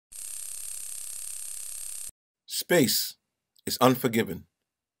Space is unforgiving,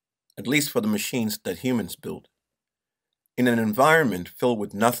 at least for the machines that humans build. In an environment filled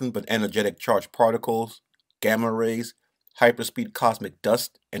with nothing but energetic charged particles, gamma rays, hyperspeed cosmic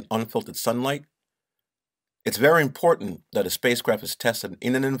dust, and unfiltered sunlight, it's very important that a spacecraft is tested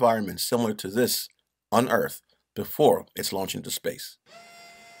in an environment similar to this on Earth before it's launched into space.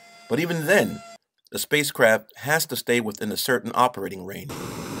 But even then, the spacecraft has to stay within a certain operating range,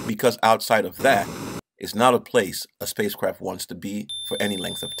 because outside of that is not a place a spacecraft wants to be for any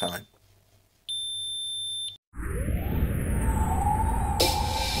length of time.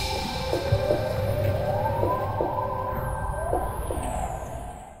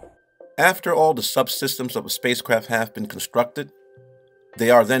 After all the subsystems of a spacecraft have been constructed,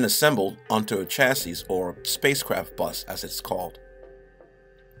 they are then assembled onto a chassis, or spacecraft bus as it's called.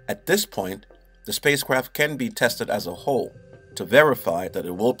 At this point, the spacecraft can be tested as a whole to verify that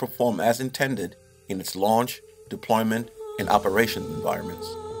it will perform as intended in its launch, deployment, and operation environments.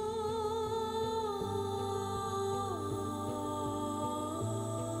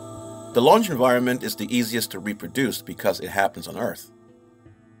 The launch environment is the easiest to reproduce because it happens on Earth.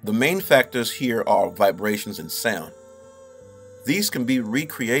 The main factors here are vibrations and sound. These can be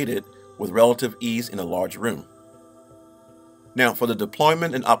recreated with relative ease in a large room. Now, for the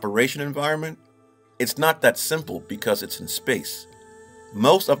deployment and operation environment, it's not that simple because it's in space.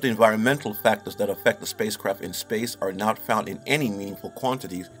 Most of the environmental factors that affect the spacecraft in space are not found in any meaningful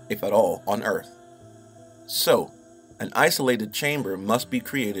quantities, if at all, on Earth. So, an isolated chamber must be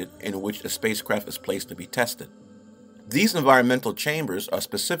created in which the spacecraft is placed to be tested. These environmental chambers are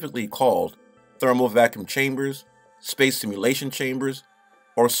specifically called thermal vacuum chambers, space simulation chambers,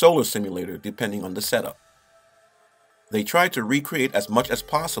 or solar simulator depending on the setup. They try to recreate as much as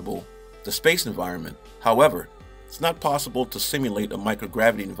possible the space environment. However, it's not possible to simulate a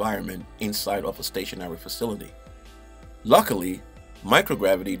microgravity environment inside of a stationary facility. Luckily,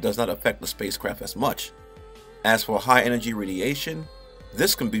 microgravity does not affect the spacecraft as much. As for high energy radiation,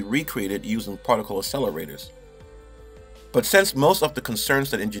 this can be recreated using particle accelerators. But since most of the concerns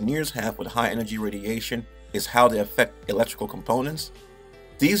that engineers have with high energy radiation is how they affect electrical components,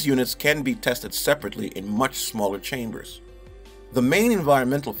 these units can be tested separately in much smaller chambers. The main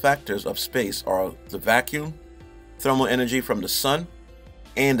environmental factors of space are the vacuum, thermal energy from the sun,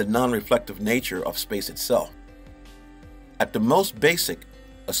 and the non-reflective nature of space itself. At the most basic,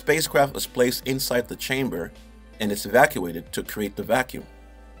 a spacecraft is placed inside the chamber and it's evacuated to create the vacuum.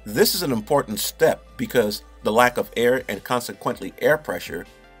 This is an important step because the lack of air and consequently air pressure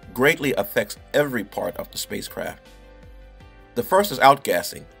greatly affects every part of the spacecraft. The first is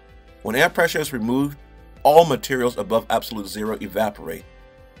outgassing. When air pressure is removed, all materials above absolute zero evaporate,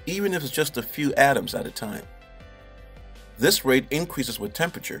 even if it's just a few atoms at a time. This rate increases with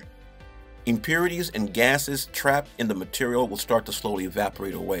temperature. Impurities and gases trapped in the material will start to slowly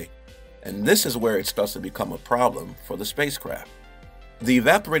evaporate away, and this is where it starts to become a problem for the spacecraft. The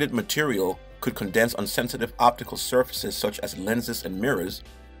evaporated material could condense on sensitive optical surfaces such as lenses and mirrors,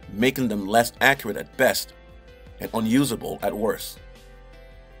 making them less accurate at best and unusable at worst.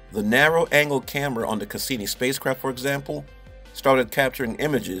 The narrow-angle camera on the Cassini spacecraft, for example, started capturing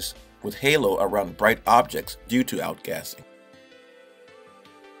images with halo around bright objects due to outgassing.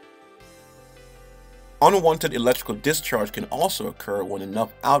 Unwanted electrical discharge can also occur when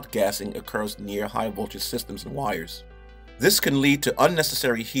enough outgassing occurs near high-voltage systems and wires. This can lead to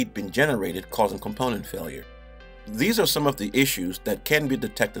unnecessary heat being generated, causing component failure. These are some of the issues that can be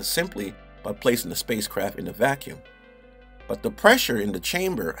detected simply by placing the spacecraft in a vacuum. But the pressure in the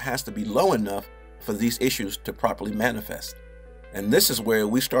chamber has to be low enough for these issues to properly manifest. And this is where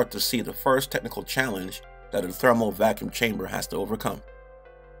we start to see the first technical challenge that a thermal vacuum chamber has to overcome.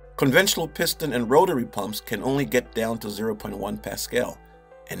 Conventional piston and rotary pumps can only get down to 0.1 Pascal,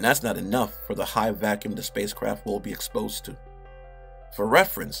 and that's not enough for the high vacuum the spacecraft will be exposed to. For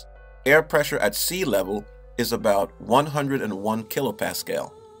reference, air pressure at sea level is about 101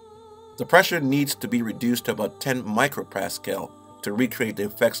 kilopascal. The pressure needs to be reduced to about 10 micropascal to recreate the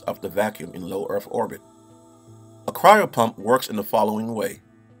effects of the vacuum in low Earth orbit. A cryopump works in the following way.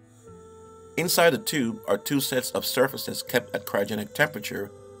 Inside the tube are two sets of surfaces kept at cryogenic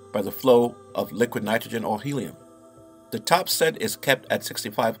temperature by the flow of liquid nitrogen or helium. The top set is kept at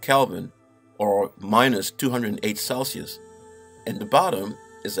 65 Kelvin or minus 208 Celsius, and the bottom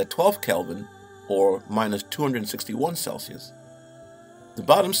is at 12 Kelvin or minus 261 Celsius. The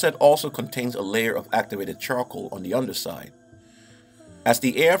bottom set also contains a layer of activated charcoal on the underside. As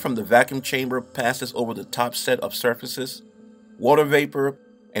the air from the vacuum chamber passes over the top set of surfaces, water vapor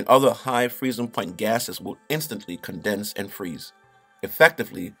and other high freezing point gases will instantly condense and freeze,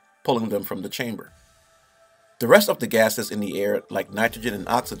 effectively pulling them from the chamber. The rest of the gases in the air, like nitrogen and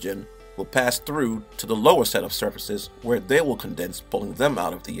oxygen, will pass through to the lower set of surfaces where they will condense, pulling them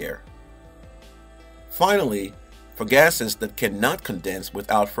out of the air. Finally, for gases that cannot condense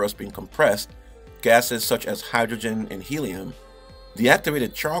without first being compressed, gases such as hydrogen and helium, the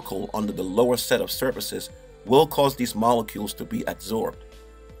activated charcoal under the lower set of surfaces will cause these molecules to be adsorbed.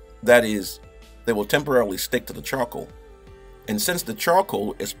 That is, they will temporarily stick to the charcoal. And since the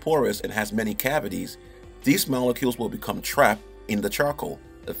charcoal is porous and has many cavities, these molecules will become trapped in the charcoal,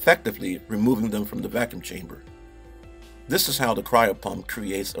 effectively removing them from the vacuum chamber. This is how the cryopump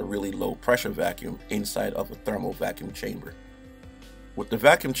creates a really low pressure vacuum inside of a thermal vacuum chamber. With the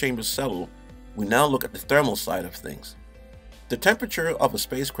vacuum chamber settled, we now look at the thermal side of things. The temperature of a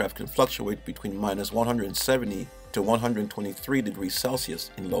spacecraft can fluctuate between -170 to 123 degrees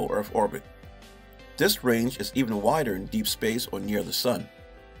Celsius in low Earth orbit. This range is even wider in deep space or near the Sun.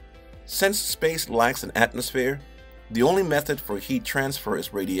 Since space lacks an atmosphere, the only method for heat transfer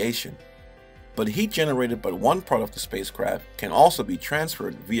is radiation. But heat generated by one part of the spacecraft can also be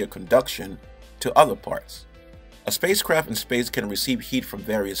transferred via conduction to other parts. A spacecraft in space can receive heat from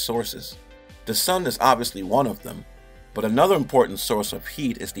various sources. The Sun is obviously one of them, but another important source of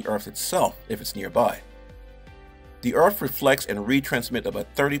heat is the Earth itself if it's nearby. The Earth reflects and retransmits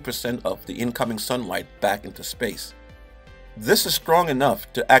about 30% of the incoming sunlight back into space. This is strong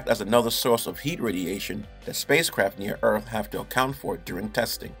enough to act as another source of heat radiation that spacecraft near Earth have to account for during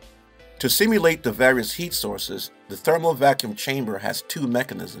testing. To simulate the various heat sources, the thermal vacuum chamber has two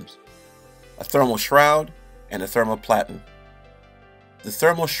mechanisms: a thermal shroud and a thermal platen. The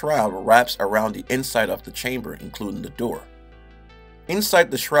thermal shroud wraps around the inside of the chamber, including the door.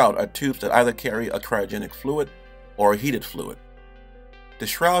 Inside the shroud are tubes that either carry a cryogenic fluid or a heated fluid. The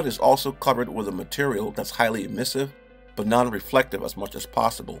shroud is also covered with a material that's highly emissive but non-reflective as much as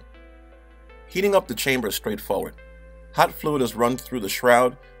possible. Heating up the chamber is straightforward. Hot fluid is run through the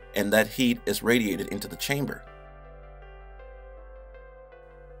shroud and that heat is radiated into the chamber.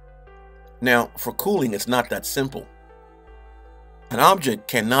 Now, for cooling, it's not that simple. An object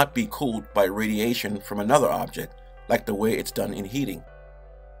cannot be cooled by radiation from another object, like the way it's done in heating.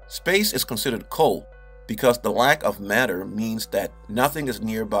 Space is considered cold because the lack of matter means that nothing is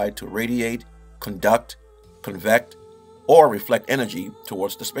nearby to radiate, conduct, convect, or reflect energy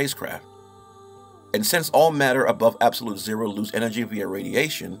towards the spacecraft. And since all matter above absolute zero lose energy via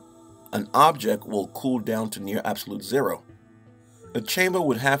radiation, an object will cool down to near absolute zero. A chamber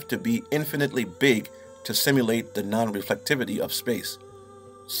would have to be infinitely big to simulate the non-reflectivity of space.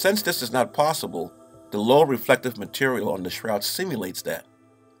 Since this is not possible, the low reflective material on the shroud simulates that.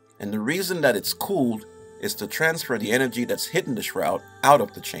 And the reason that it's cooled is to transfer the energy that's hitting the shroud out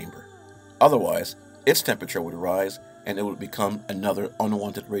of the chamber. Otherwise, its temperature would rise and it would become another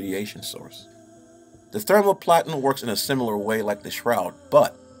unwanted radiation source. The thermal platen works in a similar way like the shroud,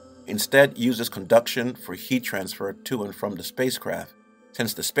 but instead uses conduction for heat transfer to and from the spacecraft,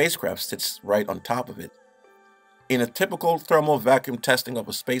 since the spacecraft sits right on top of it. In a typical thermal vacuum testing of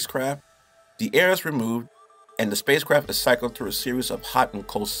a spacecraft, the air is removed and the spacecraft is cycled through a series of hot and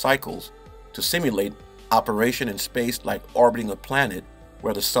cold cycles to simulate operation in space like orbiting a planet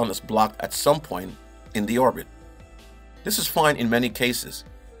where the Sun is blocked at some point in the orbit. This is fine in many cases,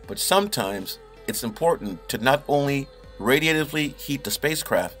 but sometimes it's important to not only radiatively heat the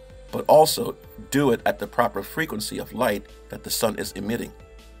spacecraft, but also do it at the proper frequency of light that the Sun is emitting.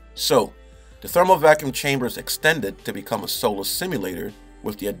 So, the thermal vacuum chamber is extended to become a solar simulator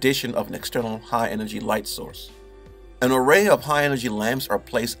with the addition of an external high-energy light source. An array of high-energy lamps are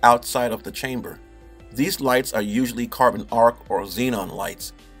placed outside of the chamber. These lights are usually carbon arc or xenon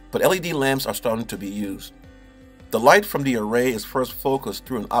lights, but LED lamps are starting to be used. The light from the array is first focused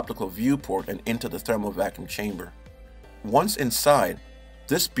through an optical viewport and into the thermal vacuum chamber. Once inside,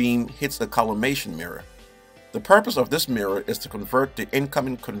 this beam hits the collimation mirror. The purpose of this mirror is to convert the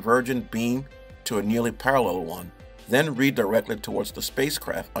incoming convergent beam to a nearly parallel one, then redirect it towards the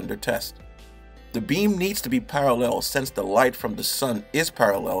spacecraft under test. The beam needs to be parallel since the light from the Sun is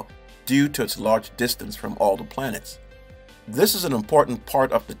parallel due to its large distance from all the planets. This is an important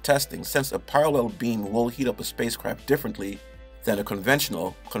part of the testing since a parallel beam will heat up a spacecraft differently than a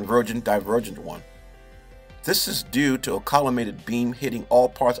conventional convergent-divergent one. This is due to a collimated beam hitting all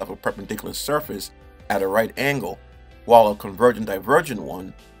parts of a perpendicular surface at a right angle, while a convergent-divergent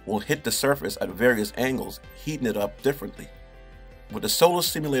one will hit the surface at various angles, heating it up differently. With the solar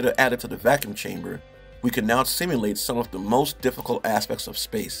simulator added to the vacuum chamber, we can now simulate some of the most difficult aspects of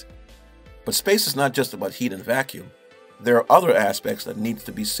space. But space is not just about heat and vacuum. There are other aspects that need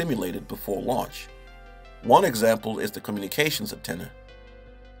to be simulated before launch. One example is the communications antenna,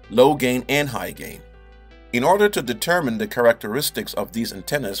 low gain and high gain. In order to determine the characteristics of these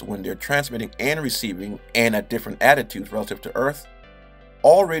antennas when they're transmitting and receiving and at different attitudes relative to Earth,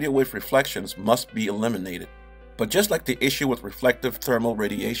 all radio wave reflections must be eliminated. But just like the issue with reflective thermal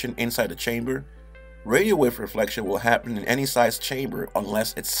radiation inside a chamber, radio wave reflection will happen in any size chamber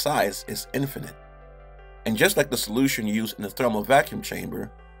unless its size is infinite. And just like the solution used in the thermal vacuum chamber,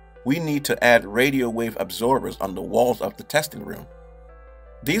 we need to add radio wave absorbers on the walls of the testing room.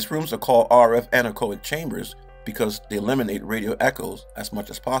 These rooms are called RF anechoic chambers because they eliminate radio echoes as much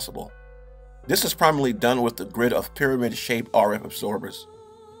as possible. This is primarily done with the grid of pyramid-shaped RF absorbers.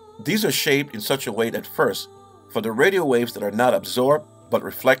 These are shaped in such a way that first, for the radio waves that are not absorbed but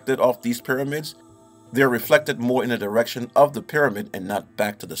reflected off these pyramids, they are reflected more in the direction of the pyramid and not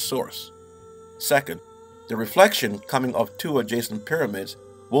back to the source. Second, the reflection coming off two adjacent pyramids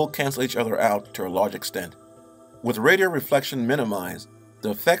will cancel each other out to a large extent. With radio reflection minimized, the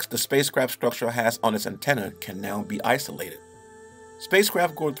effects the spacecraft structure has on its antenna can now be isolated.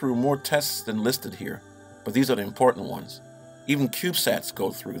 Spacecraft go through more tests than listed here, but these are the important ones. Even CubeSats go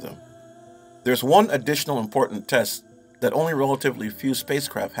through them. There's one additional important test that only relatively few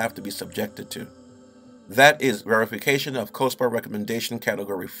spacecraft have to be subjected to. That is verification of COSPAR Recommendation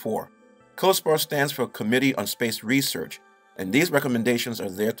Category 4. COSPAR stands for Committee on Space Research, and these recommendations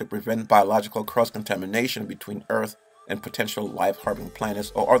are there to prevent biological cross-contamination between Earth and potential life-harming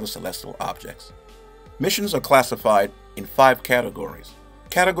planets or other celestial objects. Missions are classified in 5 categories.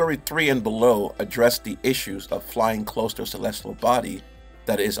 Category 3 and below address the issues of flying close to a celestial body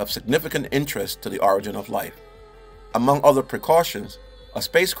that is of significant interest to the origin of life. Among other precautions, a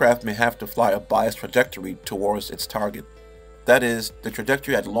spacecraft may have to fly a biased trajectory towards its target. That is, the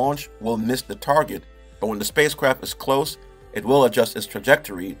trajectory at launch will miss the target, but when the spacecraft is close, it will adjust its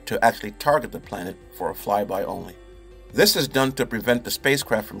trajectory to actually target the planet for a flyby only. This is done to prevent the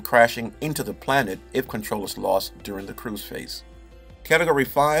spacecraft from crashing into the planet if control is lost during the cruise phase. Category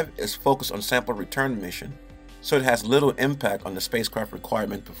 5 is focused on sample return mission, so it has little impact on the spacecraft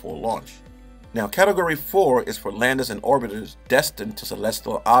requirement before launch. Now, Category 4 is for landers and orbiters destined to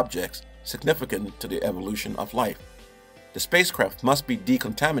celestial objects significant to the evolution of life. The spacecraft must be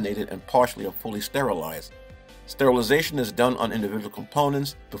decontaminated and partially or fully sterilized. Sterilization is done on individual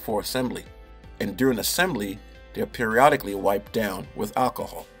components before assembly, and during assembly, they are periodically wiped down with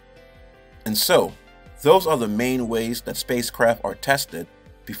alcohol. And so, those are the main ways that spacecraft are tested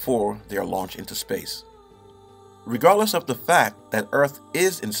before they are launched into space. Regardless of the fact that Earth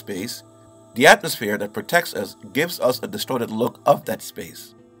is in space, the atmosphere that protects us gives us a distorted look of that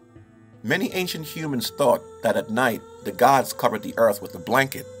space. Many ancient humans thought that at night the gods covered the Earth with a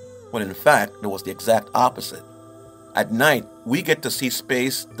blanket, when in fact it was the exact opposite. At night, we get to see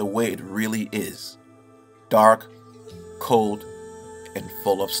space the way it really is. Dark, cold, and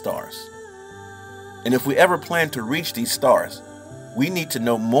full of stars. And if we ever plan to reach these stars, we need to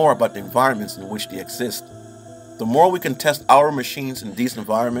know more about the environments in which they exist. The more we can test our machines in these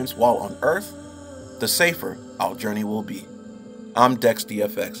environments while on Earth, the safer our journey will be. I'm Dex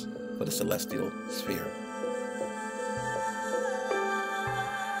DFX for the Celestial Sphere.